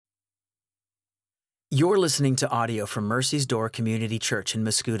You're listening to audio from Mercy's Door Community Church in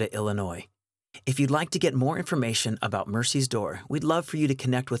Mascoutah, Illinois. If you'd like to get more information about Mercy's Door, we'd love for you to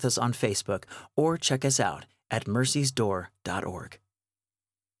connect with us on Facebook or check us out at mercysdoor.org.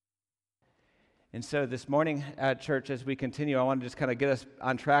 And so this morning at church, as we continue, I want to just kind of get us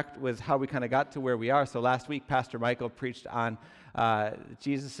on track with how we kind of got to where we are. So last week, Pastor Michael preached on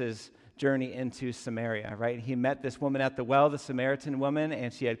Jesus's journey into Samaria, right? He met this woman at the well, the Samaritan woman,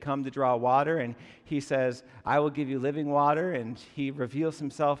 and she had come to draw water, and he says, I will give you living water, and he reveals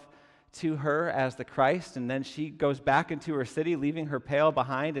himself to her as the Christ, and then she goes back into her city, leaving her pail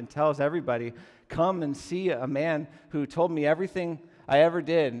behind, and tells everybody, come and see a man who told me everything I ever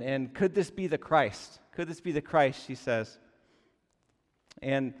did, and could this be the Christ? Could this be the Christ, she says.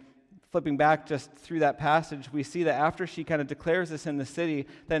 And flipping back just through that passage, we see that after she kind of declares this in the city,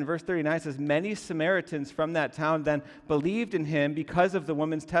 then verse 39 says, many Samaritans from that town then believed in him because of the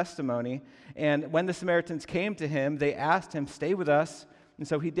woman's testimony. And when the Samaritans came to him, they asked him, stay with us. And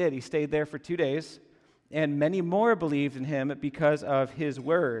so he did. He stayed there for 2 days. And many more believed in him because of his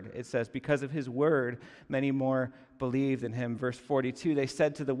word. It says, because of his word, many more believed in him. Verse 42, they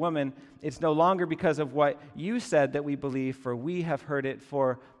said to the woman, it's no longer because of what you said that we believe, for we have heard it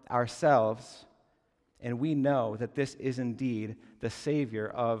for ourselves, and we know that this is indeed the Savior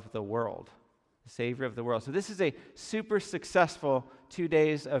of the world. The Savior of the world. So this is a super successful 2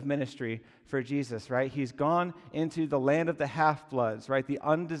 days of ministry for Jesus, right? He's gone into the land of the half-bloods, right? The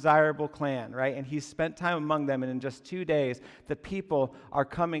undesirable clan, right? And he's spent time among them, and in just 2 days, the people are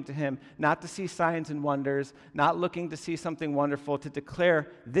coming to him, not to see signs and wonders, not looking to see something wonderful, to declare,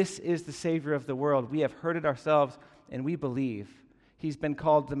 this is the Savior of the world. We have heard it ourselves, and we believe. He's been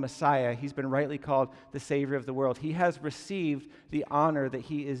called the Messiah. He's been rightly called the Savior of the world. He has received the honor that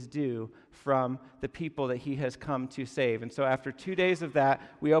he is due from the people that he has come to save. And so after 2 days of that,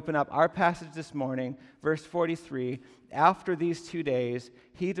 we open up our passage this morning, verse 43. After these 2 days,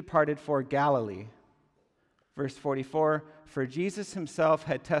 he departed for Galilee. Verse 44, for Jesus himself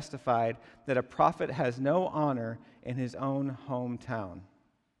had testified that a prophet has no honor in his own hometown.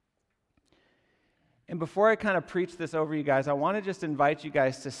 And before I kind of preach this over you guys, I want to just invite you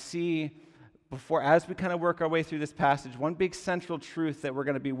guys to see, as we kind of work our way through this passage, one big central truth that we're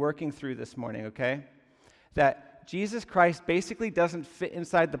going to be working through this morning, okay? That Jesus Christ basically doesn't fit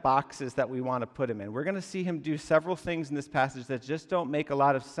inside the boxes that we want to put him in. We're going to see him do several things in this passage that just don't make a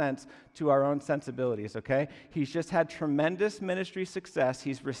lot of sense to our own sensibilities, okay? He's just had tremendous ministry success.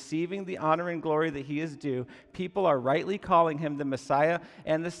 He's receiving the honor and glory that he is due. People are rightly calling him the Messiah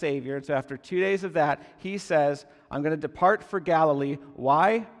and the Savior. And so after 2 days of that, he says, I'm going to depart for Galilee.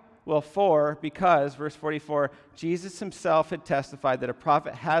 Why? Well, because, verse 44, Jesus himself had testified that a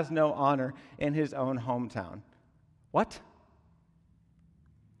prophet has no honor in his own hometown. What?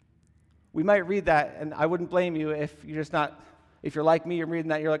 We might read that, and I wouldn't blame you if you're like me, you're reading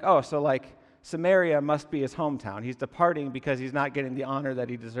that, you're like, oh, so like Samaria must be his hometown. He's departing because he's not getting the honor that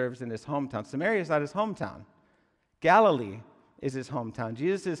he deserves in his hometown. Samaria is not his hometown. Galilee is his hometown.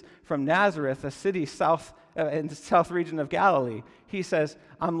 Jesus is from Nazareth, a city in the south region of Galilee. He says,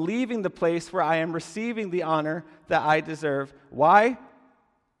 I'm leaving the place where I am receiving the honor that I deserve. Why?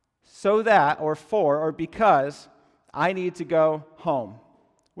 So that, or because, I need to go home,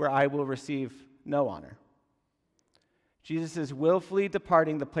 where I will receive no honor. Jesus is willfully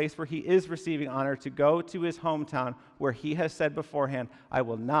departing the place where he is receiving honor to go to his hometown, where he has said beforehand, I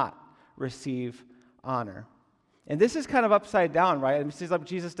will not receive honor. And this is kind of upside down, right? It seems like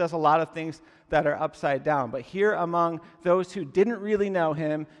Jesus does a lot of things that are upside down. But here among those who didn't really know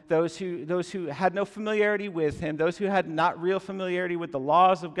him, those who had no familiarity with him, those who had not real familiarity with the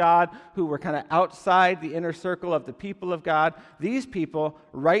laws of God, who were kind of outside the inner circle of the people of God, these people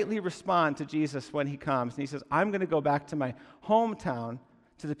rightly respond to Jesus when he comes. And he says, I'm going to go back to my hometown,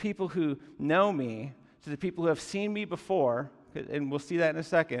 to the people who know me, to the people who have seen me before, and we'll see that in a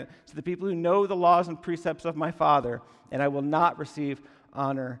second, to the people who know the laws and precepts of my Father, and I will not receive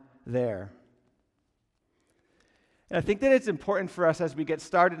honor there. And I think that it's important for us as we get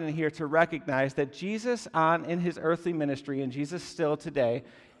started in here to recognize that Jesus in his earthly ministry, and Jesus still today,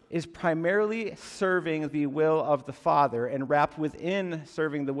 is primarily serving the will of the Father, and wrapped within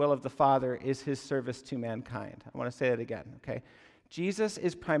serving the will of the Father is his service to mankind. I want to say that again, okay? Jesus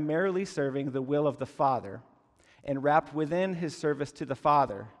is primarily serving the will of the Father, and wrapped within his service to the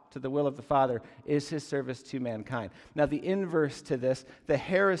Father, to the will of the Father, is his service to mankind. Now, the inverse to this, the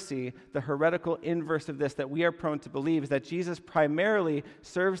heresy, the heretical inverse of this that we are prone to believe is that Jesus primarily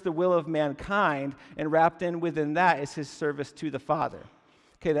serves the will of mankind, and wrapped in within that is his service to the Father.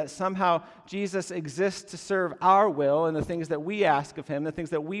 Okay, that somehow Jesus exists to serve our will and the things that we ask of him, the things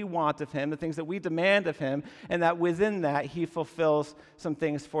that we want of him, the things that we demand of him, and that within that he fulfills some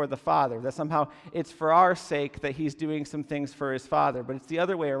things for the Father. That somehow it's for our sake that he's doing some things for his Father, but it's the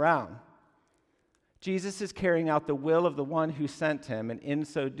other way around. Jesus is carrying out the will of the one who sent him, and in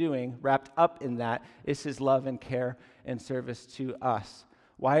so doing, wrapped up in that, is his love and care and service to us.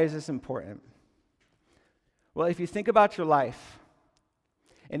 Why is this important? Well, if you think about your life,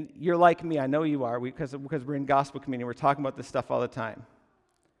 and you're like me, I know you are, because we're in gospel community, we're talking about this stuff all the time.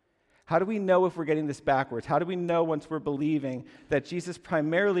 How do we know if we're getting this backwards? How do we know once we're believing that Jesus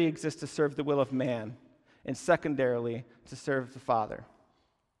primarily exists to serve the will of man, and secondarily to serve the Father?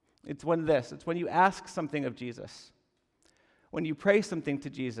 It's when you ask something of Jesus, when you pray something to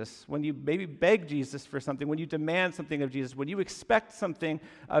Jesus, when you maybe beg Jesus for something, when you demand something of Jesus, when you expect something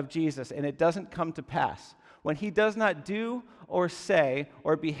of Jesus and it doesn't come to pass, when he does not do or say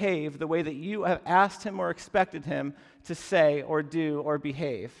or behave the way that you have asked him or expected him to say or do or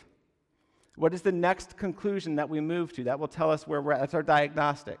behave. What is the next conclusion that we move to? That will tell us where we're at. That's our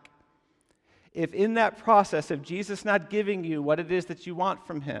diagnostic. If in that process of Jesus not giving you what it is that you want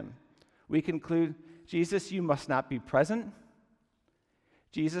from him, we conclude, Jesus, you must not be present.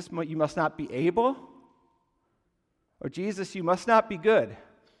 Jesus, you must not be able. Or Jesus, you must not be good.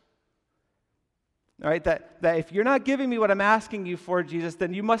 All right, that if you're not giving me what I'm asking you for, Jesus,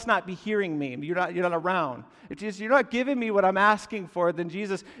 then you must not be hearing me. You're not around. If Jesus, you're not giving me what I'm asking for, then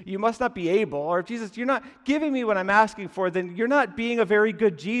Jesus, you must not be able. Or if Jesus, you're not giving me what I'm asking for, then you're not being a very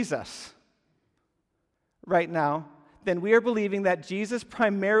good Jesus right now. Then we are believing that Jesus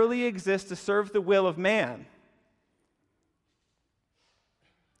primarily exists to serve the will of man.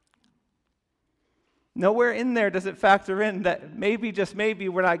 Nowhere in there does it factor in that maybe, just maybe,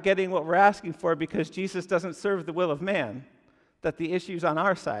 we're not getting what we're asking for because Jesus doesn't serve the will of man, that the issue's on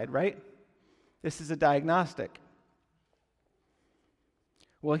our side, right? This is a diagnostic.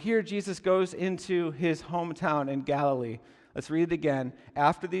 Well, here Jesus goes into his hometown in Galilee. Let's read it again.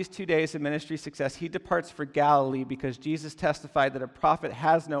 After these 2 days of ministry success, he departs for Galilee because Jesus testified that a prophet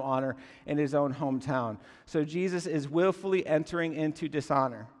has no honor in his own hometown. So Jesus is willfully entering into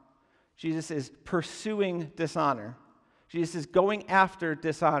dishonor. Jesus is pursuing dishonor. Jesus is going after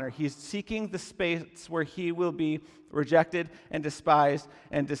dishonor. He's seeking the space where he will be rejected and despised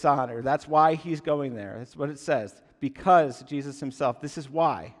and dishonored. That's why he's going there. That's what it says. Because Jesus himself. This is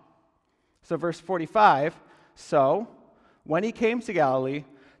why. So verse 45, so when he came to Galilee,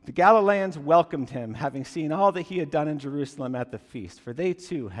 the Galileans welcomed him, having seen all that he had done in Jerusalem at the feast, for they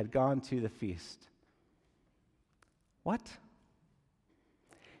too had gone to the feast. What?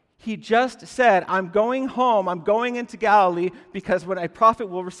 He just said, I'm going home, I'm going into Galilee, because when a prophet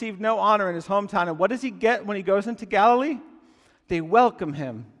will receive no honor in his hometown. And what does he get when he goes into Galilee? They welcome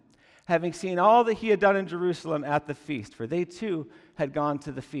him, having seen all that he had done in Jerusalem at the feast, for they too had gone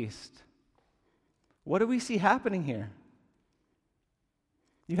to the feast. What do we see happening here?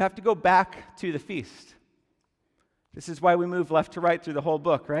 You have to go back to the feast. This is why we move left to right through the whole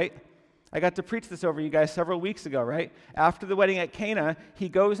book, right? I got to preach this over you guys several weeks ago, right? After the wedding at Cana, he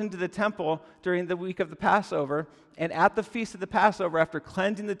goes into the temple during the week of the Passover, and at the feast of the Passover, after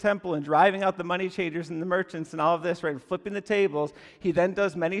cleansing the temple and driving out the money changers and the merchants and all of this, right, and flipping the tables, he then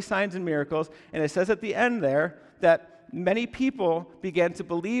does many signs and miracles, and it says at the end there that many people began to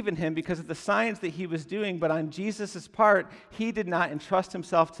believe in him because of the signs that he was doing, but on Jesus' part, he did not entrust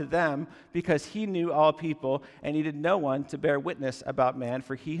himself to them because he knew all people and needed no one to bear witness about man,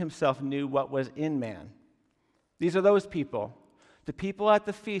 for he himself knew what was in man. These are those people, the people at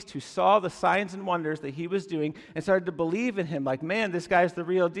the feast who saw the signs and wonders that he was doing and started to believe in him, like, man, this guy's the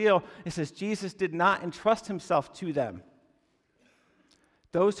real deal. It says Jesus did not entrust himself to them.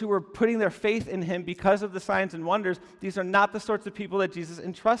 Those who were putting their faith in him because of the signs and wonders, these are not the sorts of people that Jesus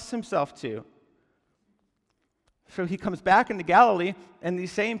entrusts himself to. So he comes back into Galilee, and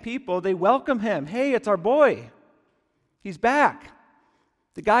these same people, they welcome him. Hey, it's our boy. He's back.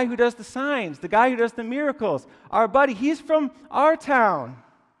 The guy who does the signs, the guy who does the miracles, our buddy, he's from our town.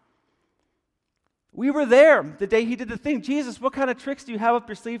 We were there the day he did the thing. Jesus, what kind of tricks do you have up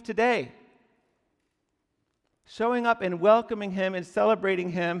your sleeve today? Showing up and welcoming him and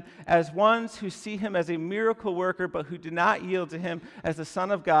celebrating him as ones who see him as a miracle worker, but who do not yield to him as the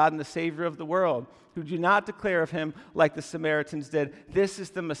Son of God and the Savior of the world, who do not declare of him like the Samaritans did. This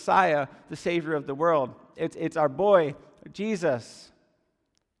is the Messiah, the Savior of the world. It's our boy, Jesus.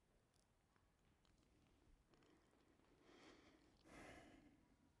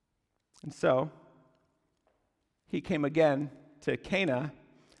 And so, he came again to Cana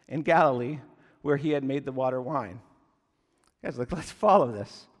in Galilee, where he had made the water wine. Guys, let's follow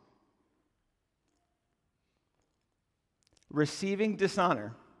this. Receiving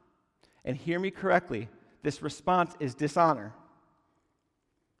dishonor, and hear me correctly, this response is dishonor.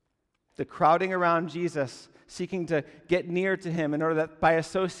 The crowding around Jesus, seeking to get near to him in order that by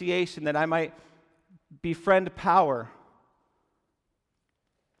association that I might befriend power,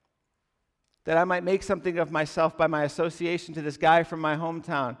 that I might make something of myself by my association to this guy from my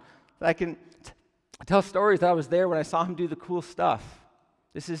hometown, that I can tell stories that I was there when I saw him do the cool stuff.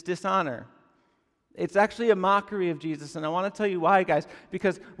 This is dishonor. It's actually a mockery of Jesus, and I want to tell you why, guys,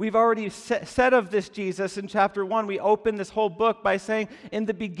 because we've already said of this Jesus in chapter 1. We open this whole book by saying, in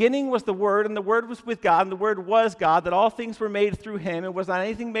the beginning was the Word, and the Word was with God, and the Word was God, that all things were made through him, and was not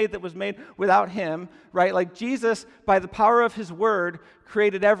anything made that was made without him, right? Like Jesus, by the power of his Word,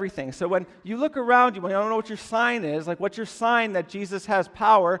 created everything. So when you look around you, when you don't know what your sign is, like what's your sign that Jesus has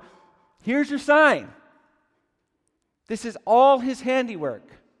power, here's your sign. This is all his handiwork.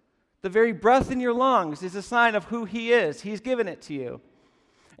 The very breath in your lungs is a sign of who he is. He's given it to you.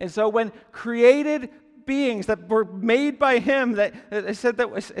 And so when created beings that were made by him, it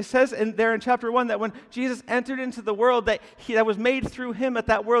says there in chapter 1 that when Jesus entered into the world that was made through him,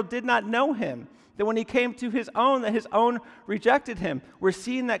 that world did not know him. That when he came to his own, that his own rejected him. We're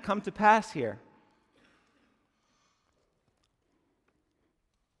seeing that come to pass here.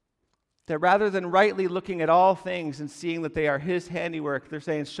 That rather than rightly looking at all things and seeing that they are his handiwork, they're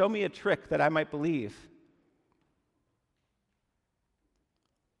saying, show me a trick that I might believe.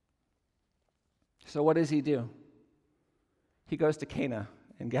 So what does he do? He goes to Cana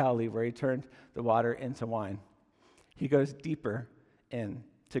in Galilee where he turned the water into wine. He goes deeper in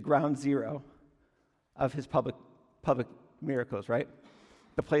to ground zero of his public miracles, right?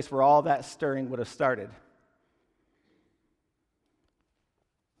 The place where all that stirring would have started.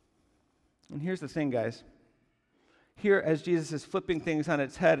 And here's the thing, guys. Here, as Jesus is flipping things on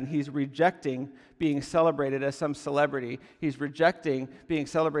its head and he's rejecting being celebrated as some celebrity, he's rejecting being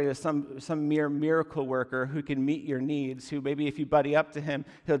celebrated as some mere miracle worker who can meet your needs, who maybe if you buddy up to him,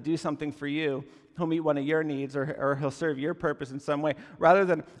 he'll do something for you, he'll meet one of your needs, or he'll serve your purpose in some way. Rather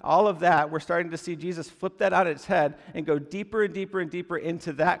than all of that, we're starting to see Jesus flip that on its head and go deeper and deeper and deeper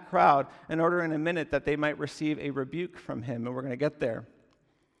into that crowd in order in a minute that they might receive a rebuke from him, and we're going to get there.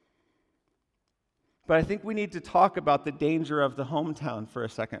 But I think we need to talk about the danger of the hometown for a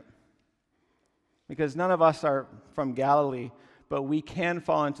second. Because none of us are from Galilee, but we can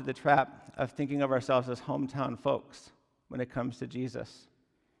fall into the trap of thinking of ourselves as hometown folks when it comes to Jesus.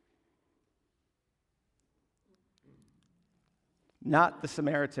 Not the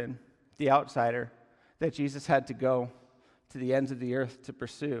Samaritan, the outsider, that Jesus had to go to the ends of the earth to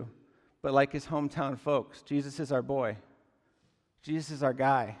pursue, but like his hometown folks. Jesus is our boy. Jesus is our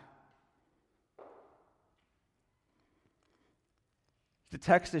guy. The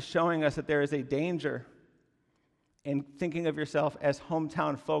text is showing us that there is a danger in thinking of yourself as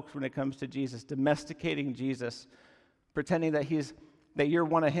hometown folks when it comes to Jesus, domesticating Jesus, pretending that you're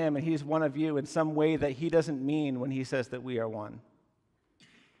one of him and he's one of you in some way that he doesn't mean when he says that we are one.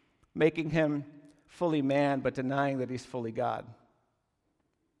 Making him fully man, but denying that he's fully God.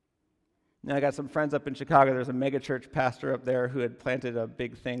 Now, I got some friends up in Chicago. There's a megachurch pastor up there who had planted a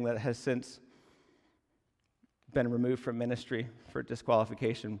big thing that has since been removed from ministry for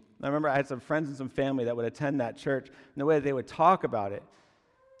disqualification. I remember I had some friends and some family that would attend that church, and the way they would talk about it,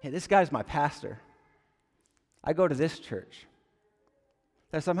 hey, this guy's my pastor. I go to this church.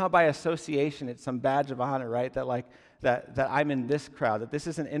 That somehow by association, it's some badge of honor, right? That I'm in this crowd, that this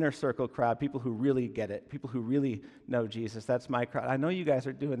is an inner circle crowd, people who really get it, people who really know Jesus. That's my crowd. I know you guys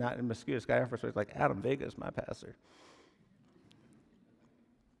are doing that in Mosquito Sky Air Force. It's like, Adam Vega is my pastor.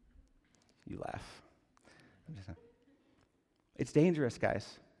 You laugh. It's dangerous,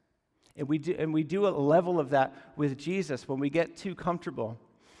 guys. And we do a level of that with Jesus when we get too comfortable.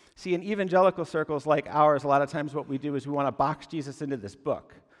 See, in evangelical circles like ours, a lot of times what we do is we want to box Jesus into this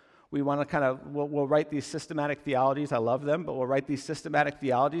book. We want to we'll write these systematic theologies. I love them, but we'll write these systematic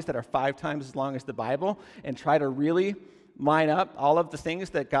theologies that are 5 times as long as the Bible and try to really line up all of the things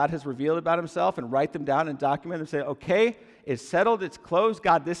that God has revealed about himself and write them down and document them and say, okay, it's settled, it's closed.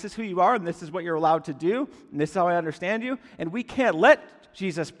 God, this is who you are, and this is what you're allowed to do, and this is how I understand you. And we can't let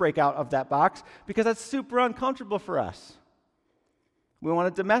Jesus break out of that box because that's super uncomfortable for us. We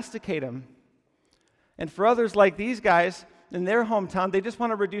want to domesticate him. And for others like these guys in their hometown, they just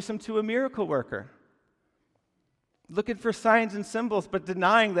want to reduce him to a miracle worker. Looking for signs and symbols, but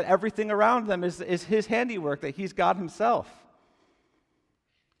denying that everything around them is his handiwork, that he's God himself.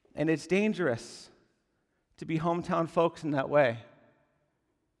 And it's dangerous to be hometown folks in that way.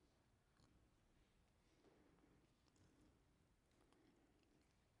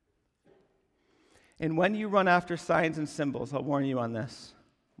 And when you run after signs and symbols, I'll warn you on this.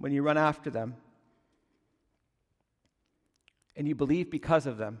 When you run after them, and you believe because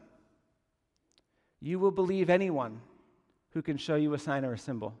of them, you will believe anyone who can show you a sign or a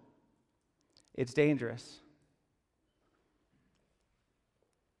symbol. It's dangerous.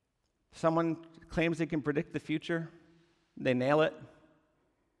 Someone claims they can predict the future, they nail it.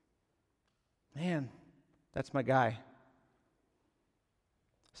 Man, that's my guy.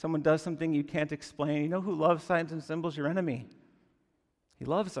 Someone does something you can't explain. You know who loves signs and symbols? Your enemy. He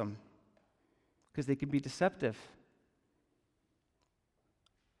loves them because they can be deceptive.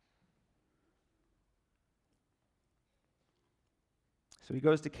 So he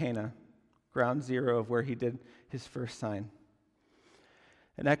goes to Cana, ground zero of where he did his first sign.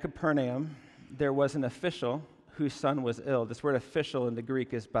 And at Capernaum, there was an official whose son was ill. This word official in the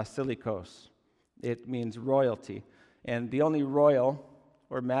Greek is basilikos. It means royalty. And the only royal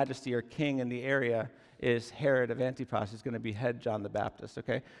or majesty or king in the area is Herod of Antipas, who's going to behead John the Baptist,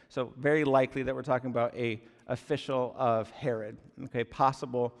 okay? So very likely that we're talking about a official of Herod, okay?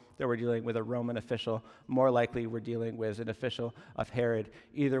 Possible that we're dealing with a Roman official. More likely we're dealing with an official of Herod.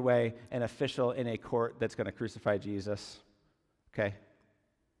 Either way, an official in a court that's going to crucify Jesus, okay?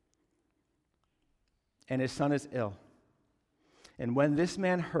 And his son is ill. And when this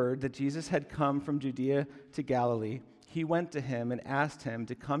man heard that Jesus had come from Judea to Galilee, he went to him and asked him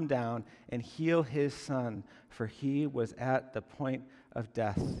to come down and heal his son, for he was at the point of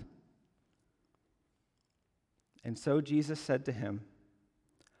death. And so Jesus said to him,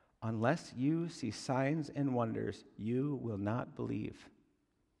 "Unless you see signs and wonders, you will not believe."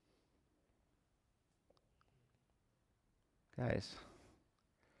 Guys,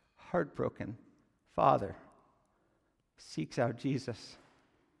 heartbroken father seeks out Jesus,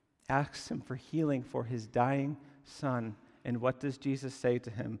 asks him for healing for his dying son. And what does Jesus say to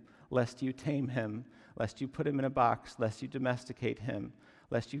him? Lest you tame him, lest you put him in a box, lest you domesticate him,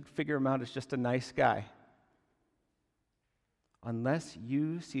 lest you figure him out as just a nice guy. Unless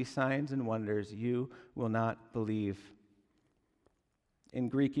you see signs and wonders, you will not believe. In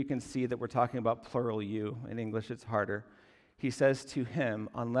Greek, you can see that we're talking about plural you. In English, it's harder. He says to him,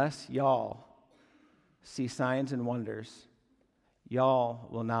 unless y'all see signs and wonders, y'all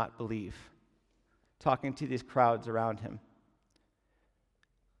will not believe. Talking to these crowds around him.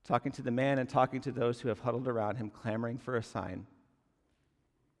 Talking to the man and talking to those who have huddled around him, clamoring for a sign.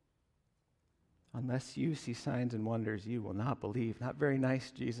 Unless you see signs and wonders, you will not believe. Not very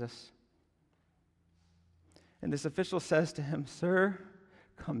nice, Jesus. And this official says to him, "Sir,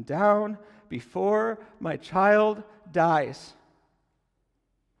 come down before my child dies."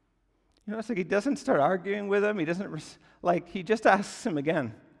 You know, it's like he doesn't start arguing with him. He doesn't, he just asks him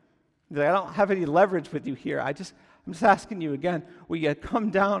again. He's like, "I don't have any leverage with you here. I'm just asking you again. Will you come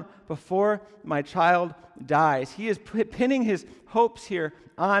down before my child dies?" He is pinning his hopes here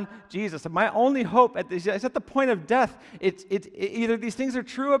on Jesus. And my only hope is at the point of death. It's either these things are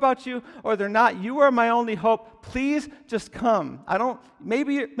true about you or they're not. You are my only hope. Please just come. I don't want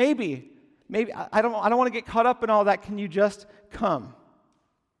to get caught up in all that. Can you just come?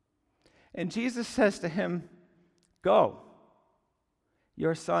 And Jesus says to him, "Go.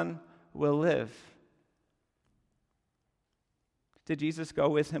 Your son will live." Did Jesus go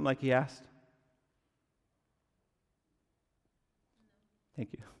with him like he asked?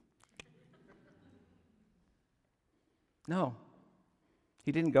 Thank you. No,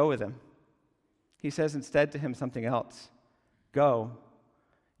 he didn't go with him. He says instead to him something else. "Go,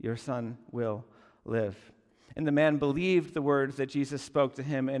 your son will live." And the man believed the words that Jesus spoke to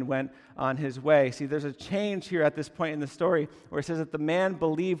him and went on his way. See, there's a change here at this point in the story where it says that the man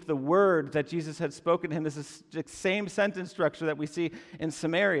believed the word that Jesus had spoken to him. This is the same sentence structure that we see in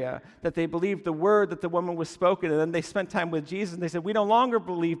Samaria, that they believed the word that the woman was spoken, and then they spent time with Jesus, and they said, "We no longer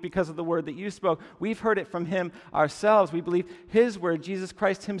believe because of the word that you spoke. We've heard it from him ourselves. We believe his word, Jesus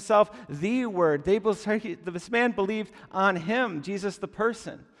Christ himself, the word." This man believed on him, Jesus the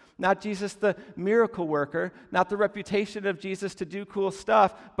person. Not Jesus the miracle worker, not the reputation of Jesus to do cool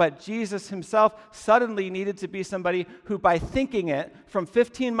stuff, but Jesus himself suddenly needed to be somebody who, by thinking it from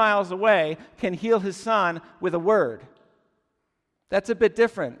 15 miles away, can heal his son with a word. That's a bit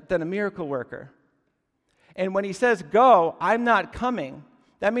different than a miracle worker. And when he says, "Go, I'm not coming,"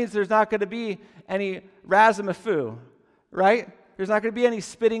 that means there's not going to be any razzamafu, right? There's not going to be any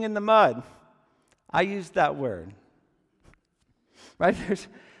spitting in the mud. I used that word, right?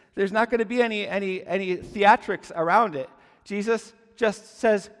 There's not going to be any theatrics around it. Jesus just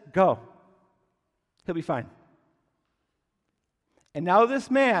says, "Go." He'll be fine. And now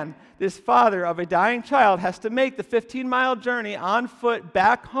this man, this father of a dying child, has to make the 15-mile journey on foot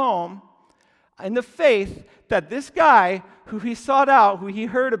back home in the faith that this guy who he sought out, who he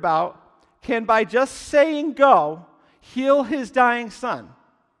heard about, can by just saying go, heal his dying son.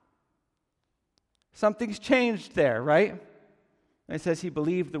 Something's changed there, right? And it says he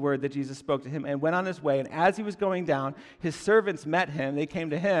believed the word that Jesus spoke to him and went on his way. And as he was going down, his servants met him. They came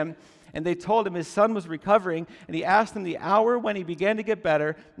to him and they told him his son was recovering. And he asked them the hour when he began to get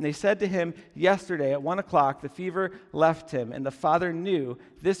better. And they said to him, yesterday at 1 o'clock, the fever left him. And the father knew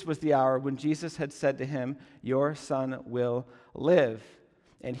this was the hour when Jesus had said to him, your son will live.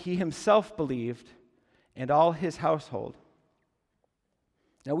 And he himself believed, and all his household.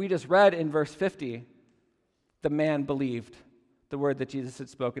 Now we just read in verse 50, the man believed the word that Jesus had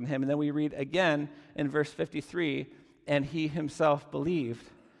spoken to him. And then we read again in verse 53, and he himself believed,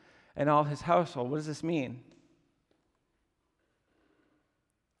 and all his household. What does this mean?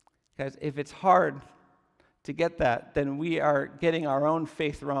 Guys, if it's hard to get that, then we are getting our own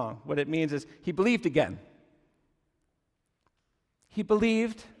faith wrong. What it means is he believed again. He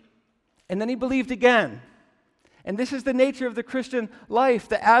believed, and then he believed again. And this is the nature of the Christian life,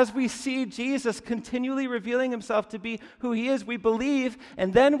 that as we see Jesus continually revealing himself to be who he is, we believe,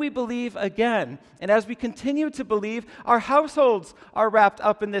 and then we believe again. And as we continue to believe, our households are wrapped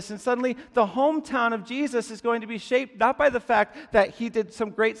up in this. And suddenly, the hometown of Jesus is going to be shaped not by the fact that he did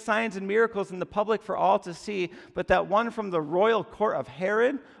some great signs and miracles in the public for all to see, but that one from the royal court of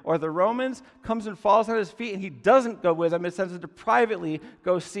Herod or the Romans comes and falls on his feet, and he doesn't go with them. It sends him to privately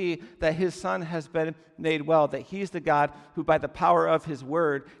go see that his son has been made well, that he's the God who by the power of his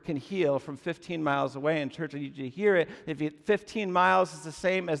word can heal from 15 miles away. And church, I need you to hear it. If 15 miles is the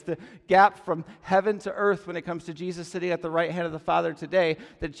same as the gap from heaven to earth when it comes to Jesus sitting at the right hand of the Father today,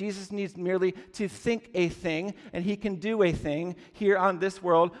 that Jesus needs merely to think a thing, and he can do a thing here on this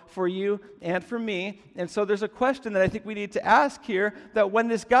world for you and for me. And so there's a question that I think we need to ask here, that when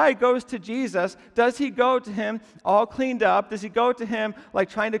this guy goes to Jesus, does he go to him all cleaned up? Does he go to him like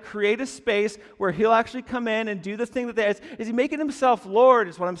trying to create a space where he'll actually come in and do the thing that there is? Is he making himself Lord,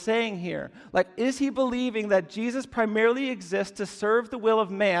 is what I'm saying here. Like, is he believing that Jesus primarily exists to serve the will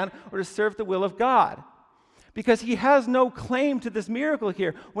of man or to serve the will of God? Because he has no claim to this miracle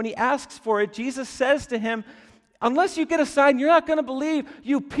here. When he asks for it, Jesus says to him, unless you get a sign, you're not going to believe.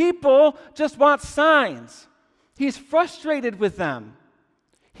 You people just want signs. He's frustrated with them.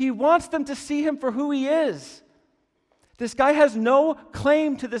 He wants them to see him for who he is. This guy has no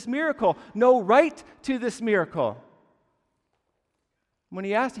claim to this miracle, no right to this miracle. When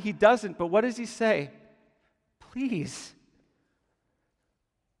he asks, he doesn't, but what does he say? Please.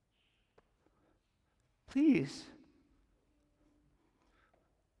 Please.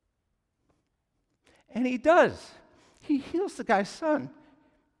 And he does. He heals the guy's son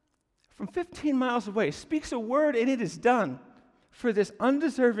from 15 miles away, speaks a word, and it is done for this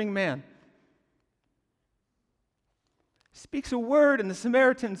undeserving man. Speaks a word, and the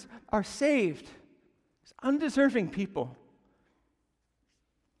Samaritans are saved. It's undeserving people.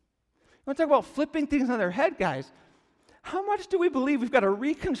 You want to talk about flipping things on their head, guys? How much do we believe we've got to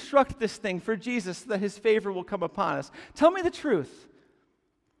reconstruct this thing for Jesus so that his favor will come upon us? Tell me the truth.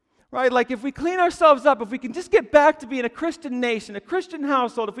 Right? Like, if we clean ourselves up, if we can just get back to being a Christian nation, a Christian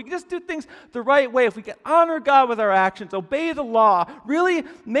household, if we can just do things the right way, if we can honor God with our actions, obey the law, really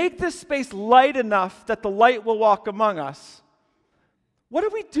make this space light enough that the light will walk among us, what are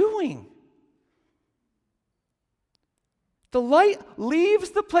we doing? The light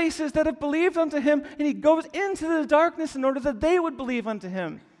leaves the places that have believed unto him, and he goes into the darkness in order that they would believe unto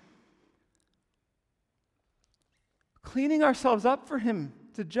him. Cleaning ourselves up for him,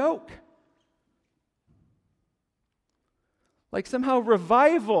 it's a joke. Like somehow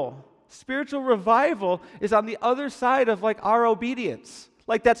revival, spiritual revival, is on the other side of like our obedience.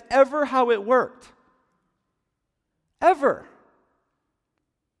 Like that's ever how it worked. Ever.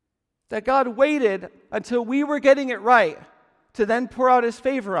 That God waited until we were getting it right to then pour out his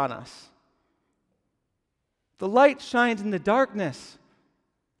favor on us. The light shines in the darkness.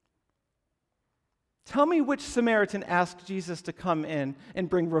 Tell me which Samaritan asked Jesus to come in and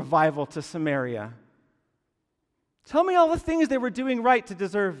bring revival to Samaria. Tell me all the things they were doing right to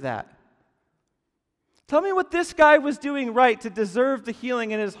deserve that. Tell me what this guy was doing right to deserve the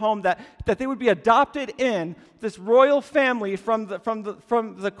healing in his home, that they would be adopted in, this royal family from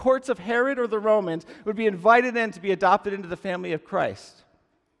the courts of Herod or the Romans would be invited in to be adopted into the family of Christ.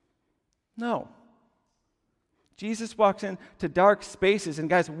 No. Jesus walks into dark spaces, and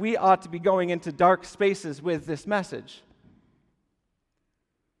guys, we ought to be going into dark spaces with this message.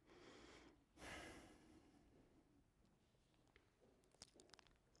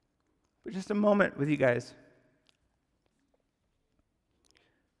 For just a moment with you guys.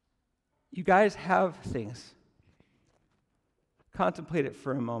 you guys have things. Contemplate it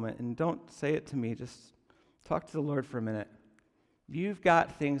for a moment, and don't say it to me. Just talk to the Lord for a minute. You've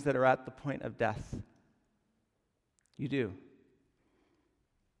got things that are at the point of death. You do.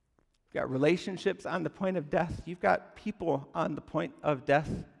 You've got relationships on the point of death. You've got people on the point of death.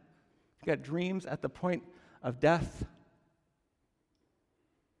 You've got dreams at the point of death.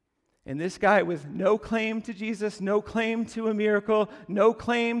 And this guy with no claim to Jesus, no claim to a miracle, no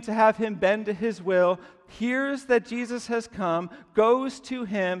claim to have him bend to his will, hears that Jesus has come, goes to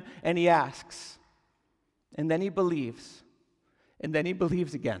him, and he asks. And then he believes. And then he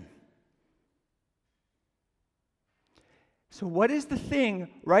believes again. So what is the thing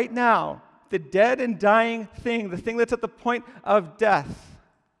right now, the dead and dying thing, the thing that's at the point of death,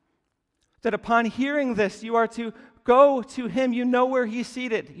 that upon hearing this, you are to go to him? You know where he's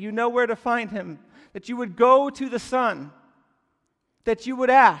seated. You know where to find him. That you would go to the Son. That you would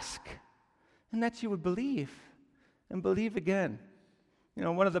ask. And that you would believe. And believe again. You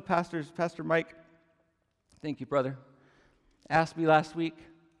know, one of the pastors, Pastor Mike, thank you, brother, asked me last week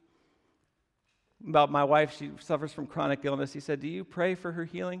about my wife. She suffers from chronic illness. He said, do you pray for her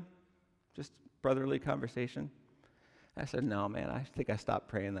healing? Just brotherly conversation. I said, no, man, I think I stopped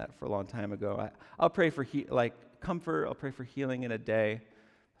praying that for a long time ago. I'll pray for comfort. I'll pray for healing in a day.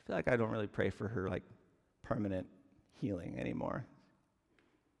 I feel like I don't really pray for her permanent healing anymore.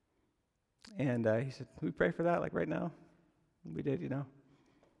 And he said, can we pray for that right now? We did,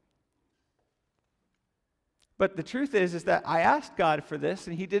 But the truth is that I asked God for this,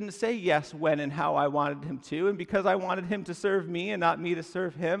 and he didn't say yes when and how I wanted him to. And because I wanted him to serve me and not me to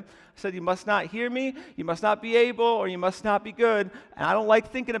serve him, I said, you must not hear me, you must not be able, or you must not be good. And I don't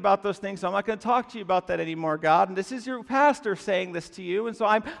like thinking about those things, so I'm not going to talk to you about that anymore, God. And this is your pastor saying this to you, and so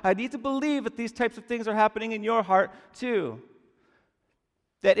I need to believe that these types of things are happening in your heart too.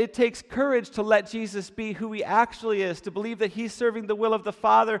 That it takes courage to let Jesus be who he actually is, to believe that he's serving the will of the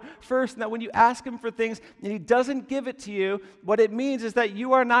Father first, and that when you ask him for things and he doesn't give it to you, what it means is that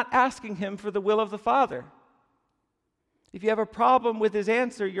you are not asking him for the will of the Father. If you have a problem with his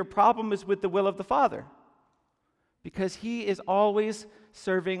answer, your problem is with the will of the Father. Because he is always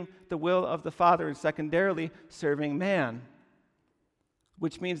serving the will of the Father, and secondarily, serving man.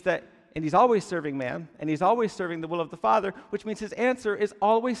 Which means that and he's always serving man, and he's always serving the will of the Father, which means his answer is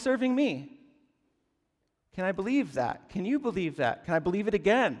always serving me. Can I believe that? Can you believe that? Can I believe it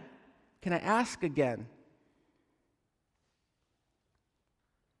again? Can I ask again?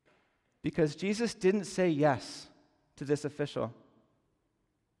 Because Jesus didn't say yes to this official.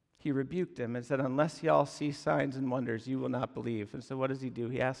 He rebuked him and said, unless y'all see signs and wonders, you will not believe. And so what does he do?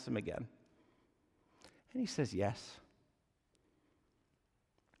 He asks him again. And he says yes.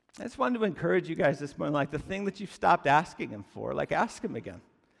 I just wanted to encourage you guys this morning, the thing that you've stopped asking him for, ask him again.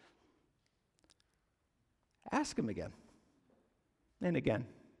 Ask him again. And again.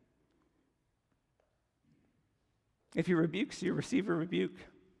 If he rebukes you, receive a rebuke.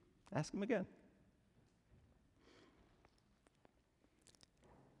 Ask him again.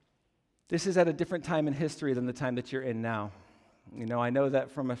 This is at a different time in history than the time that you're in now. I know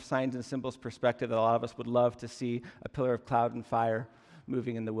that from a signs and symbols perspective that a lot of us would love to see a pillar of cloud and fire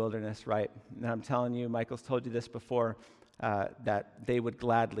moving in the wilderness, right? And I'm telling you, Michael's told you this before, that they would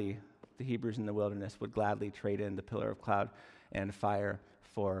gladly, the Hebrews in the wilderness would gladly trade in the pillar of cloud and fire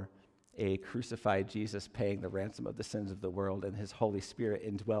for a crucified Jesus paying the ransom of the sins of the world and his Holy Spirit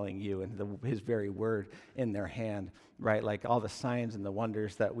indwelling you and his very word in their hand, right? All the signs and the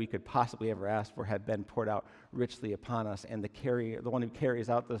wonders that we could possibly ever ask for have been poured out richly upon us, and the one who carries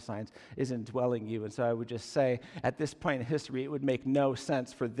out those signs is indwelling you. And so I would just say, at this point in history, it would make no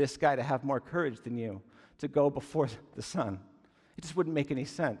sense for this guy to have more courage than you to go before the Son. It just wouldn't make any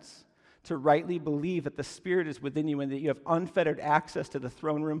sense. To rightly believe that the Spirit is within you and that you have unfettered access to the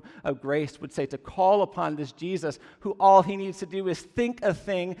throne room of grace would say to call upon this Jesus who all he needs to do is think a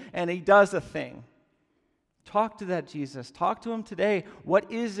thing and he does a thing. Talk to that Jesus. Talk to him today.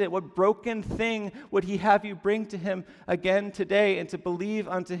 What is it? What broken thing would he have you bring to him again today, and to believe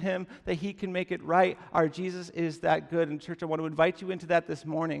unto him that he can make it right? Our Jesus is that good. And church, I want to invite you into that this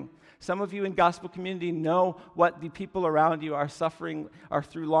morning. Some of you in gospel community know what the people around you are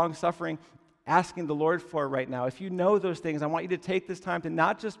through long suffering, asking the Lord for right now. If you know those things, I want you to take this time to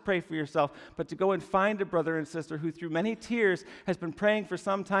not just pray for yourself, but to go and find a brother and sister who through many tears has been praying for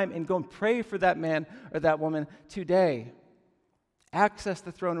some time, and go and pray for that man or that woman today. Access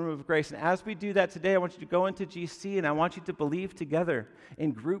the throne room of grace. And as we do that today, I want you to go into GC, and I want you to believe together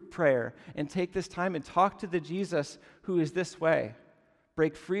in group prayer and take this time and talk to the Jesus who is this way.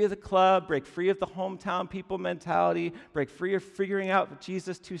 Break free of the club, break free of the hometown people mentality, break free of figuring out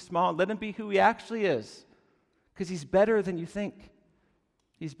Jesus too small. Let him be who he actually is, because he's better than you think.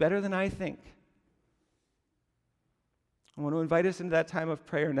 He's better than I think. I want to invite us into that time of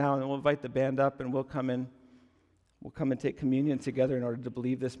prayer now, and we'll invite the band up, and we'll come and take communion together in order to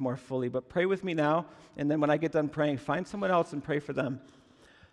believe this more fully. But pray with me now, and then when I get done praying, find someone else and pray for them.